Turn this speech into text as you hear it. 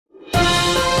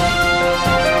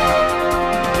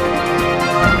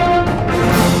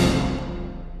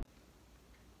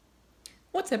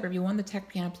What's up everyone, the Tech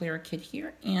Piano Player Kid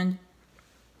here, and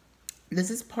this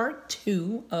is part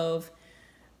 2 of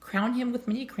Crown Him with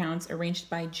MIDI Crowns arranged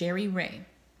by Jerry Ray.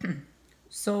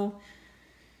 So,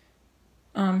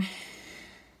 if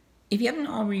you haven't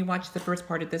already watched the first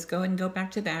part of this, go ahead and go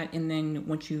back to that, and then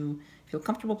once you feel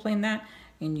comfortable playing that,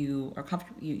 and you are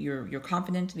comfortable, you're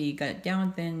confident that you got it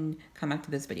down, then come back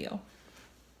to this video.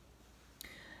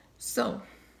 So,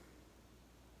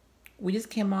 we just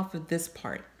came off of this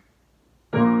part.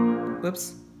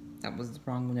 Whoops, that was the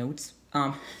wrong notes.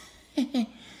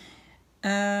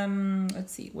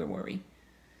 Let's see, where were we?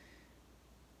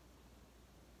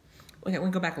 Okay, we'll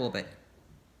go back a little bit.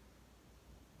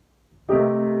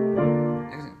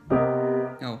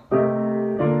 No.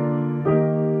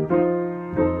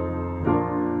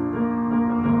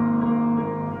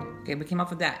 Okay, we came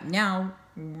off of that. Now,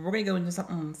 we're gonna go into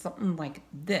something like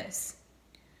this.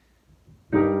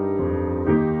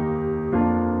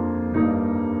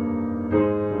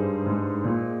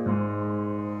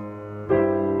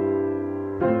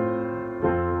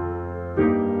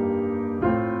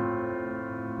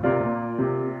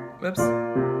 Whoops.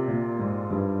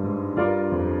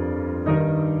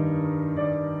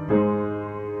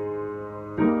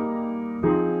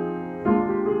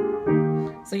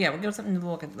 So yeah, we're going to something to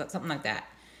look at, something like that.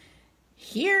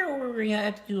 Here we're going to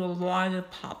have to do a lot of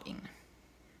popping.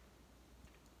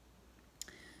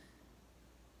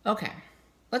 Okay,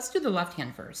 let's do the left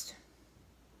hand first.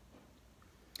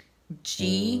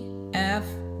 G, F,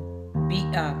 B,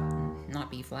 not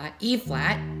B flat, E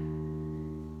flat.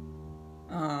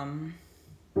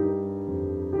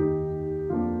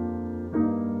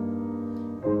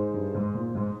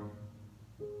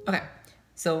 Okay,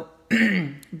 so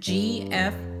G,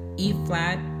 F, E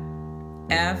flat,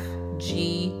 F,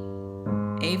 G,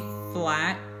 A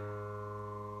flat,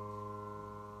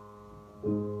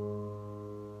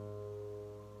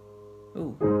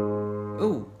 ooh,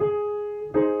 ooh,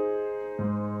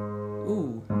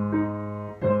 ooh,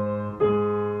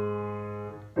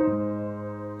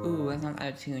 ooh, that's not out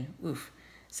of tune, oof.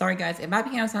 Sorry guys, if my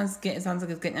piano sounds like it's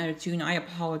getting out of tune, I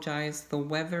apologize. The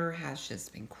weather has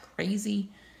just been crazy.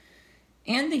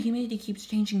 And the humidity keeps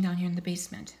changing down here in the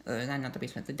basement. Not the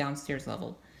basement, the downstairs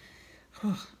level.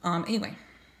 Anyway.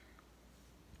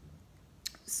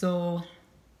 So,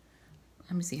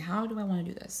 let me see, how do I want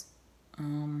to do this?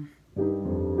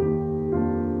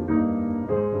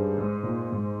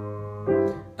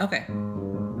 Okay.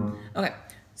 Okay,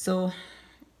 so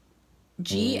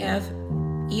G, F,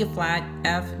 E flat,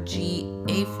 F, G,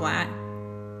 A flat,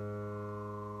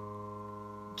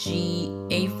 G,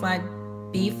 A flat,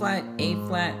 B flat, A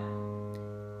flat,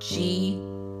 G,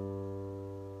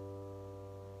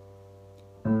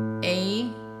 A,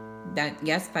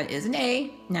 yes, that is an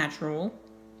A, natural,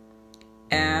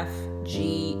 F,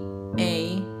 G,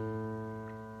 A,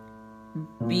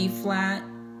 B flat,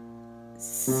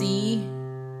 C,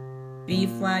 B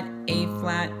flat, A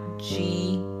flat,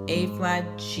 G, A flat,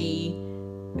 G,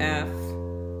 F,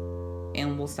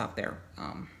 and we'll stop there,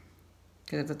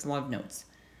 because that's a lot of notes.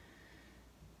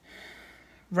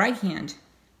 Right hand,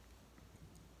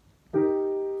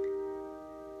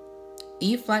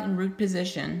 E flat in root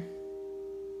position.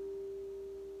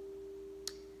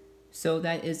 So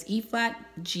that is E flat,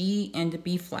 G, and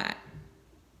B flat.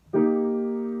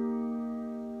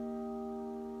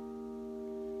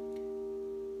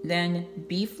 Then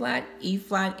B flat, E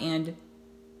flat, and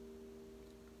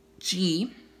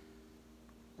G.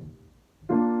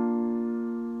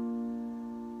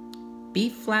 B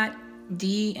flat,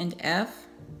 D, and F.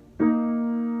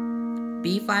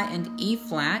 B flat and E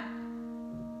flat,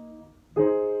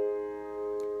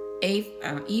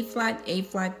 E flat, A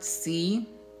flat, C,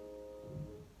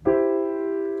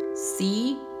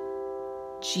 C,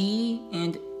 G,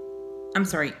 and, I'm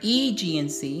sorry, E, G,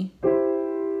 and C,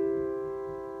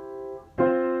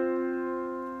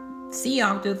 C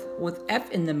octave with F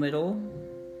in the middle,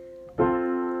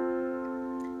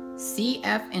 C,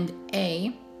 F, and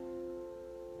A,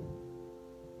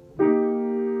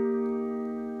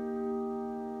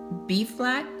 B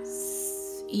flat,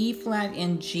 E flat,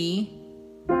 and G,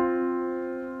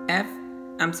 F,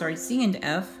 I'm sorry, C and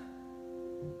F,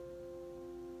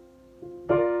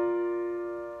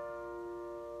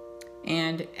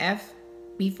 and F,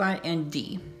 B flat, and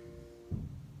D.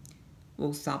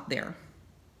 We'll stop there.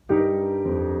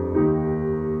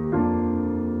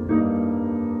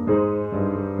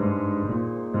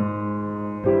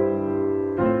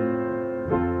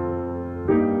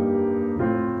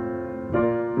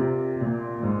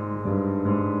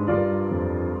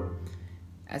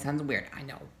 That sounds weird, I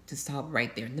know, to stop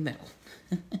right there in the middle.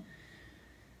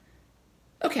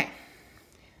 Okay.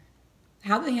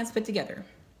 how do the hands fit together?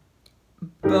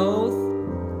 Both,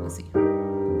 let's see.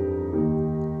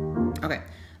 Okay,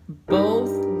 both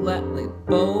left,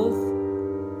 both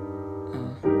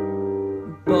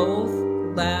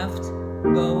left,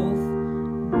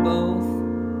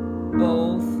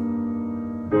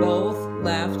 both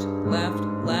left, left,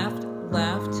 left,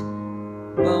 left,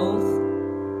 both,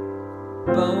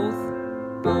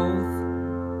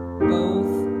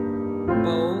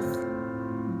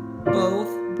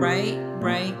 right,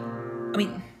 right, I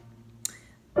mean,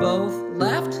 both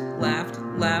left, left,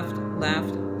 left,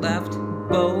 left, left,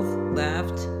 both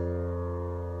left,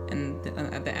 and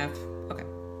the F, okay.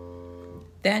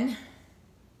 Then,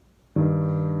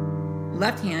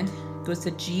 left hand goes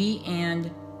to G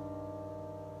and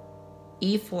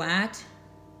E flat,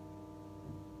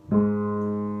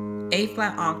 A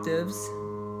flat octaves,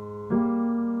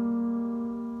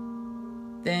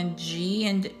 then G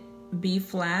and B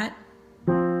flat,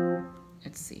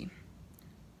 let's see.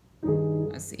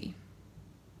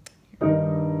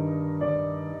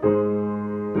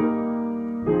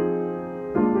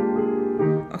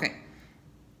 Okay.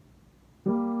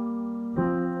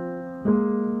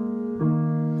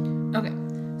 Okay,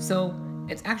 so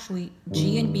it's actually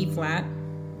G and B flat,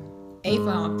 A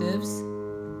flat octaves,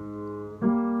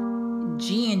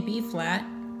 G and B flat,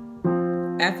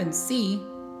 F and C,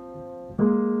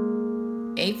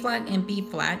 A flat and B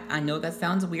flat. I know that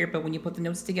sounds weird, but when you put the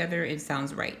notes together, it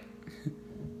sounds right.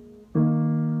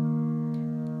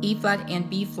 E flat and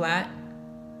B flat,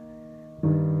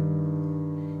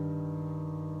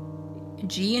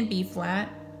 G and B flat,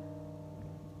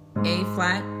 A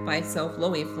flat by itself,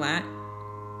 low A flat,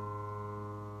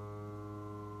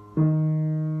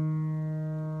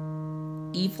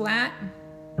 E flat,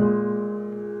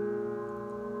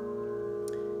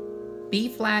 B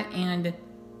flat and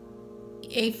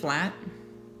A flat,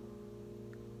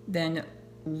 then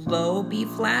low B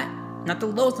flat, not the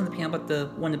lowest on the piano, but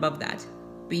the one above that,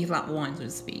 B flat 1, so to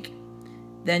speak.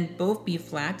 Then both B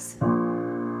flats,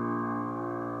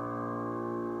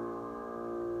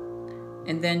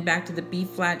 and then back to the B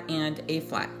flat and A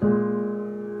flat.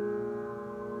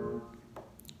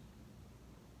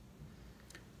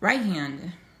 Right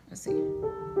hand, let's see.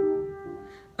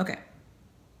 Okay.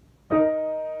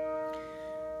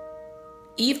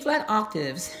 E flat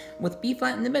octaves with B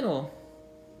flat in the middle.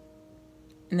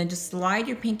 And then just slide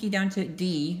your pinky down to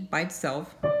D by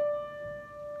itself.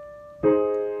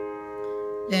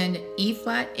 Then E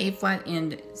flat, A flat,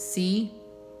 and C.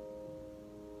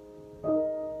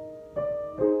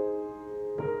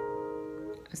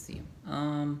 Let's see.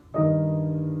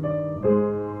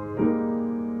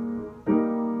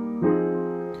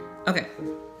 Okay.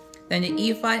 Then the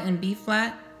E flat and B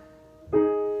flat,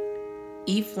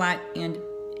 E flat and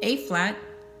A flat,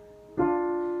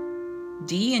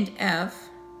 D and F,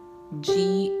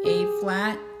 G, A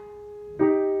flat,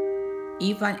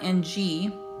 E flat and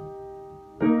G,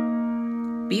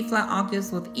 B flat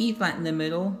octaves with E flat in the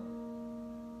middle,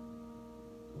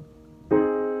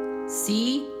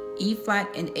 C, E flat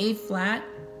and A flat,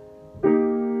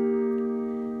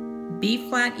 B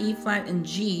flat, E flat and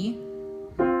G,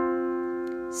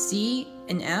 C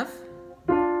and F,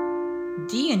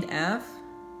 D and F,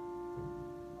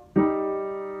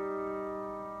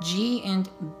 G and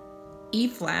E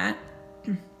flat,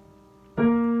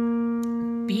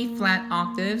 B flat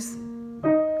octaves,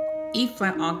 E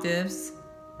flat octaves,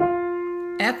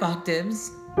 F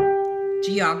octaves,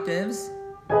 G octaves,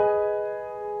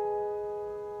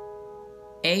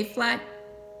 A flat,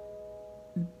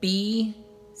 B,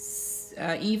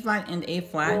 E flat and A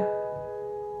flat,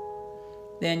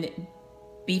 then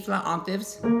B flat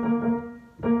octaves.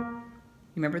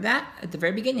 Remember that at the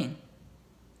very beginning.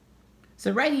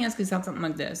 So right hands can sound something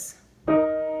like this.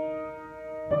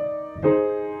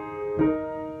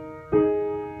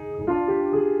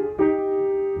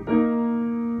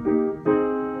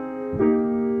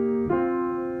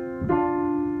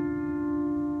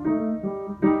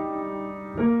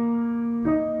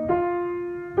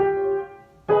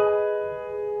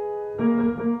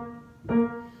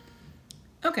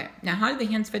 Okay, now how do the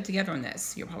hands fit together on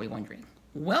this? You're probably wondering.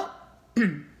 Well,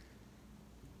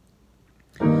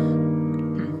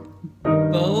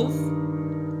 both,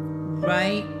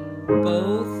 right,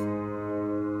 both,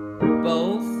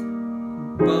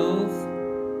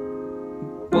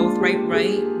 right,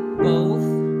 right, both,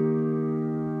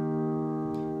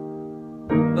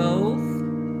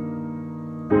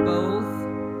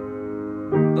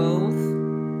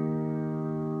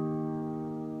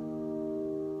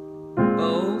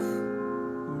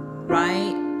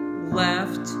 right,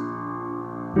 left,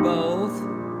 both,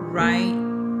 right,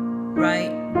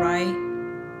 right, right,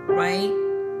 right,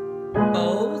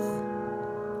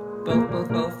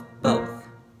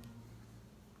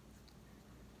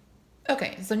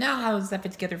 Okay, so now how does that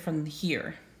fit together from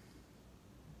here?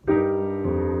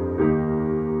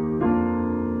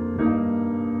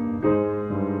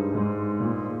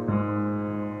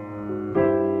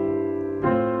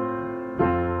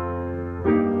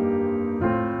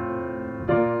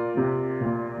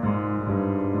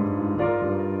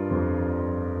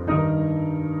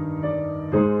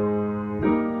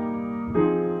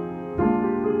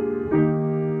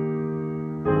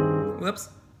 Whoops.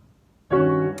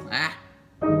 Ah.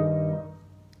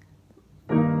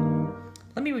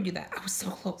 Let me redo that. I was so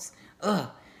close. Ugh.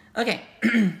 Okay.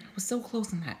 I was so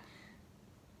close on that.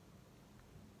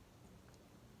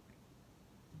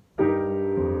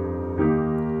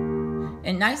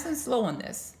 And nice and slow on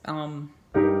this. Yeah.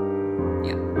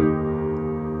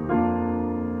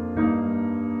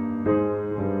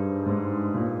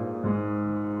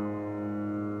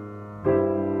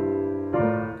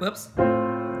 Whoops.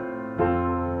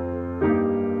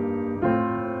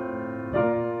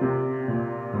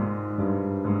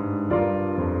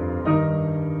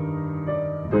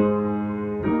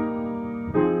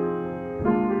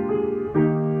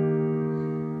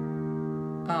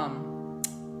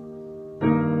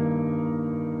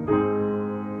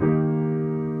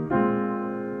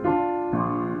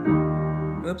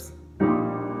 Whoops.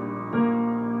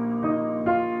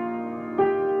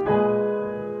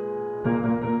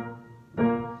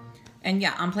 And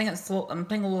yeah, I'm playing it slow. I'm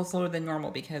playing a little slower than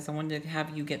normal because I wanted to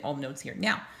have you get all the notes here.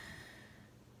 Now,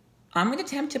 I'm going to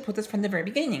attempt to put this from the very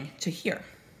beginning to here.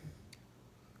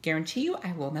 Guarantee you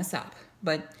I will mess up,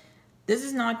 but this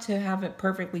is not to have it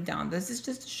perfectly down. This is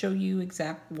just to show you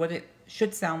exactly what it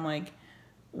should sound like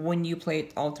when you play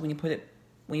it all. When you put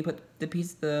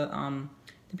the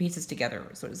pieces together,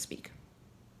 so to speak.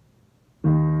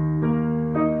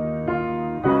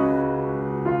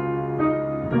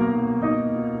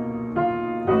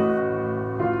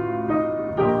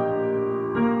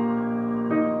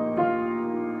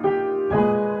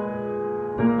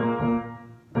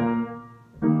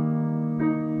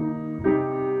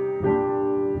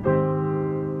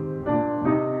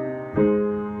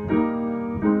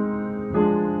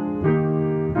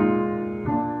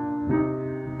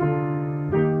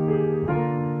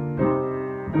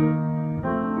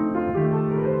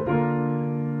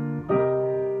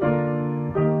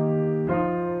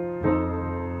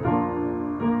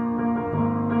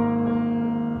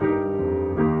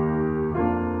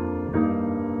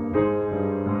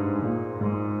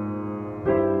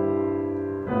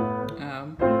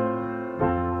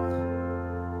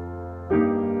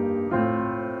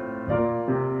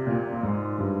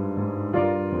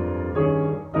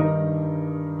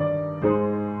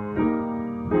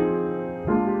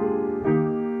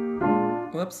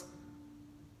 Whoops.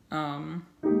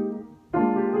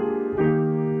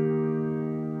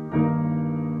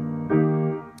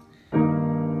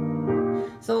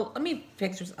 So let me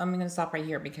fix this. I'm gonna stop right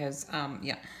here because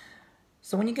yeah.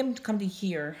 So when you come to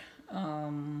here,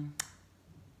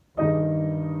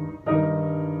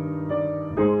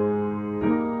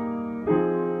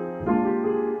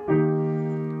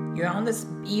 you're on this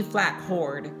E flat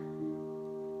chord,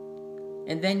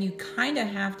 and then you kind of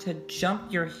have to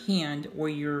jump your hand or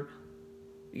your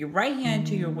right hand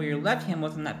to where your left hand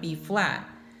was on that B flat,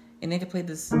 and then to play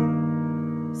this.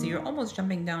 So you're almost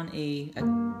jumping down a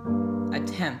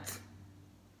tenth,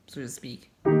 so to speak.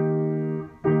 And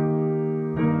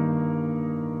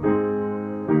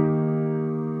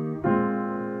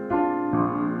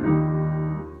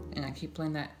I keep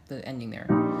playing the ending there.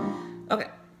 Okay.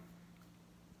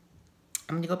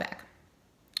 I'm gonna go back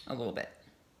a little bit.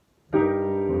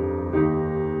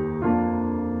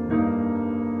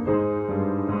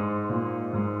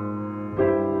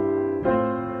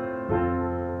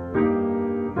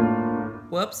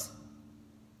 Whoops.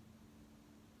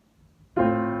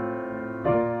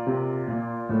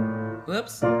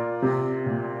 Whoops.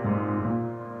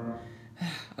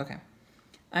 Okay.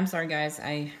 I'm sorry, guys.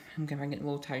 I'm getting a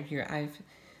little tired here.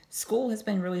 School has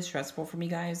been really stressful for me,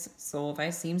 guys. So if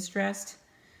I seem stressed,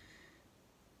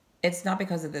 it's not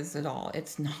because of this at all.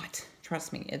 It's not.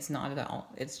 Trust me, it's not at all.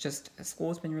 It's just school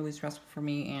has been really stressful for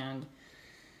me, and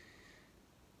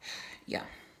yeah.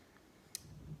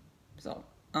 So,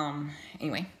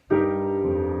 anyway.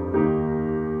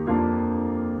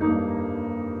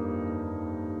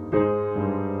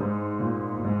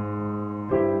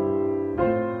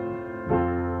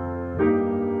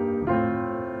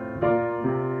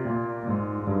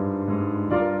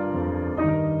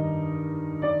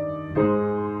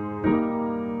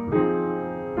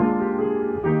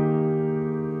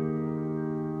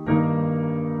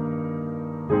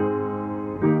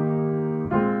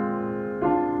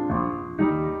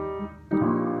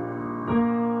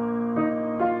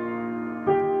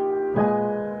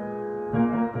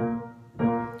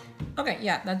 Okay,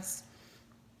 yeah,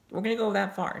 we're gonna go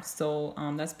that far. So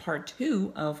that's part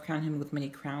 2 of Crown Him with Many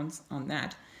Crowns on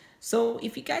that. So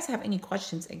if you guys have any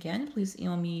questions, again, please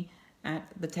email me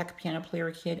at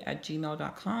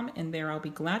thetechpianoplayerkid@gmail.com, and there I'll be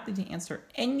glad to answer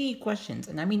any questions,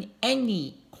 and I mean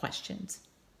any questions.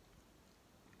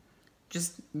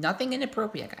 Just nothing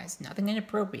inappropriate, guys. Nothing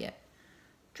inappropriate.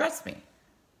 Trust me,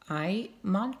 I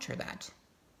monitor that.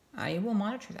 I will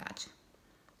monitor that.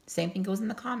 Same thing goes in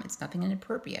the comments. Nothing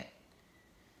inappropriate.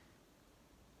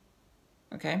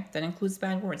 Okay? That includes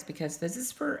bad words, because this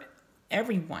is for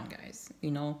everyone, guys.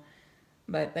 You know?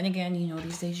 But then again, you know,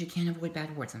 these days you can't avoid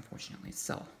bad words, unfortunately.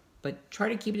 So, but try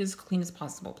to keep it as clean as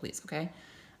possible, please, okay?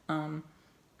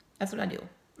 That's what I do.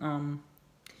 I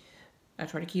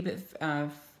try to keep it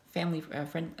family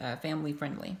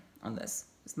friendly on this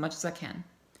as much as I can.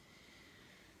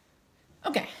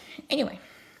 Okay, anyway,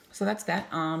 so that's that.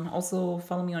 Also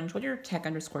follow me on Twitter,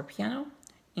 tech_piano,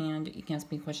 and you can ask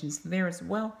me questions there as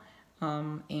well.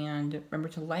 And remember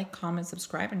to like, comment,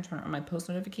 subscribe, and turn on my post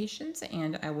notifications,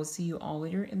 and I will see you all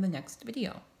later in the next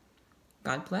video.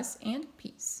 God bless and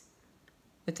peace.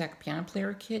 The Tech Piano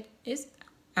Player Kid is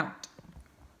out.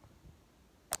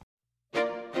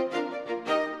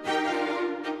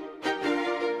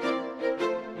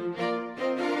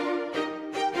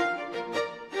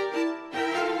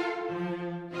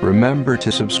 Remember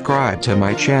to subscribe to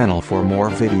my channel for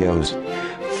more videos.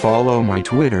 Follow my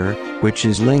Twitter, which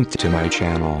is linked to my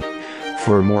channel.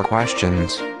 For more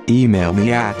questions, email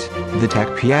me at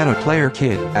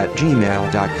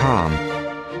thetechpianoplayerkid@gmail.com.